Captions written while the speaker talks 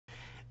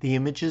The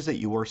images that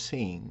you are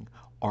seeing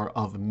are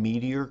of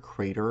Meteor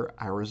Crater,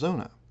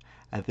 Arizona.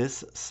 At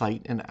this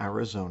site in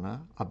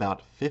Arizona,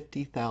 about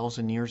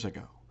 50,000 years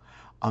ago,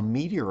 a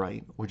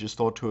meteorite, which is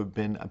thought to have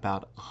been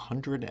about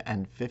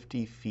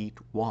 150 feet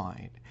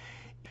wide,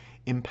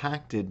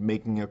 impacted,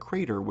 making a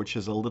crater which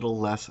is a little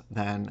less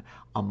than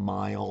a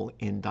mile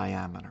in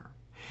diameter.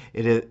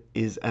 It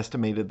is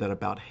estimated that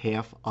about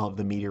half of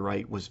the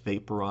meteorite was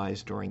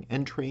vaporized during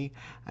entry,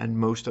 and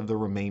most of the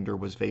remainder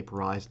was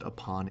vaporized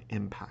upon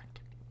impact.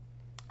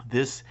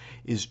 This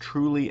is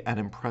truly an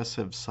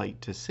impressive sight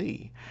to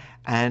see,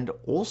 and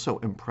also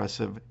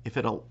impressive if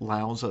it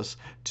allows us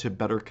to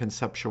better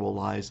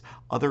conceptualize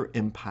other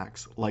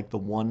impacts like the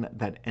one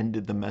that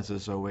ended the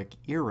Mesozoic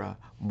era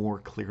more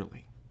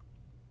clearly.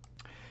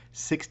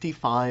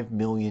 65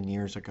 million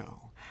years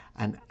ago,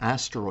 an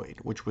asteroid,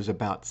 which was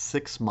about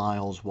 6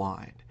 miles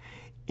wide,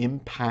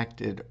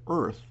 impacted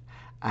Earth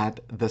at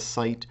the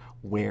site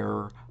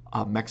where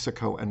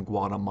Mexico and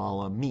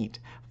Guatemala meet,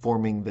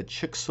 forming the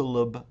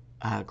Chicxulub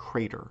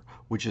crater,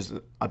 which is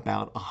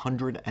about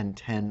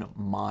 110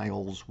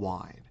 miles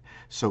wide.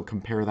 So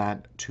compare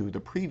that to the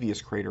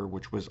previous crater,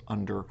 which was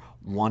under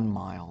 1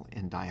 mile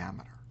in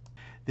diameter.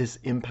 This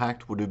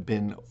impact would have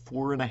been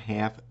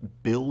 4.5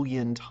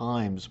 billion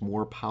times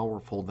more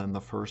powerful than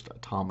the first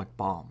atomic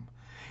bomb.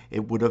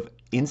 It would have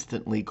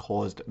instantly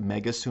caused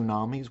mega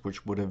tsunamis,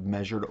 which would have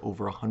measured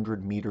over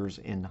 100 meters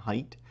in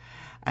height,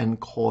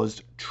 and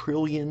caused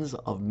trillions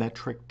of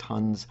metric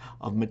tons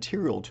of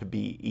material to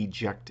be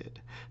ejected.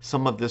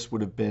 Some of this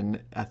would have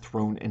been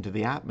thrown into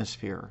the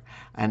atmosphere,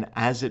 and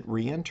as it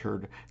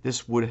re-entered,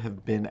 this would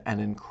have been an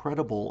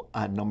incredible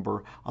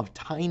number of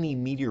tiny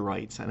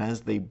meteorites, and as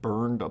they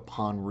burned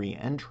upon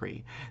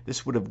re-entry,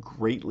 this would have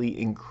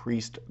greatly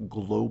increased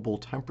global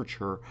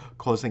temperature,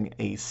 causing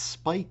a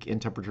spike in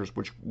temperatures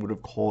which would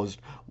have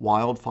caused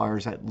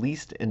wildfires at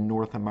least in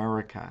North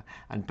America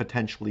and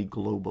potentially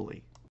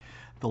globally.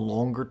 The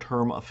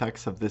longer-term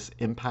effects of this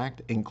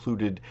impact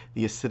included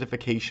the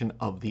acidification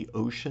of the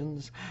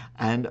oceans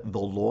and the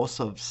loss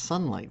of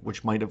sunlight,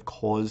 which might have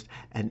caused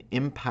an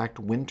impact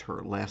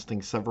winter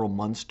lasting several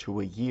months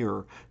to a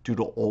year due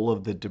to all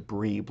of the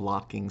debris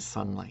blocking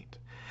sunlight.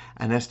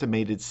 An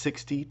estimated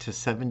 60 to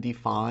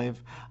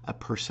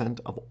 75%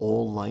 of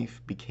all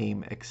life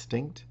became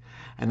extinct,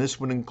 and this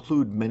would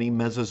include many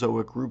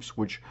Mesozoic groups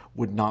which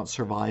would not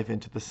survive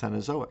into the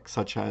Cenozoic,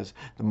 such as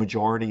the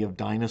majority of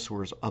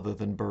dinosaurs other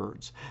than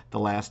birds, the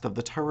last of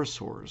the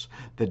pterosaurs,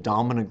 the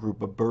dominant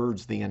group of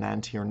birds, the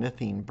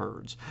enantiornithine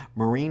birds,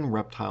 marine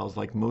reptiles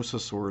like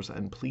mosasaurs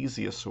and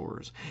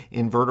plesiosaurs,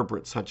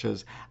 invertebrates such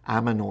as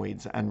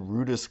ammonoids and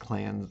rudous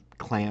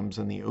clams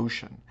in the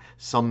ocean,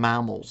 some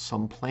mammals,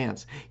 some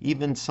plants,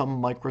 even some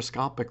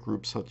microscopic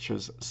groups such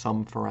as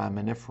some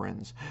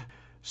foraminiferans.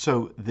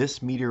 So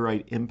this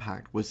meteorite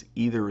impact was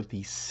either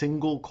the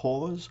single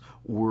cause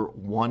or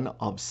one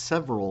of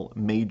several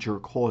major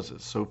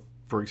causes. So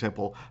for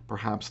example,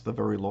 perhaps the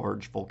very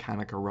large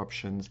volcanic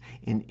eruptions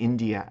in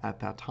India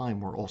at that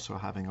time were also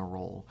having a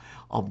role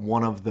of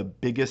one of the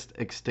biggest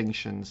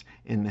extinctions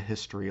in the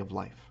history of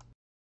life.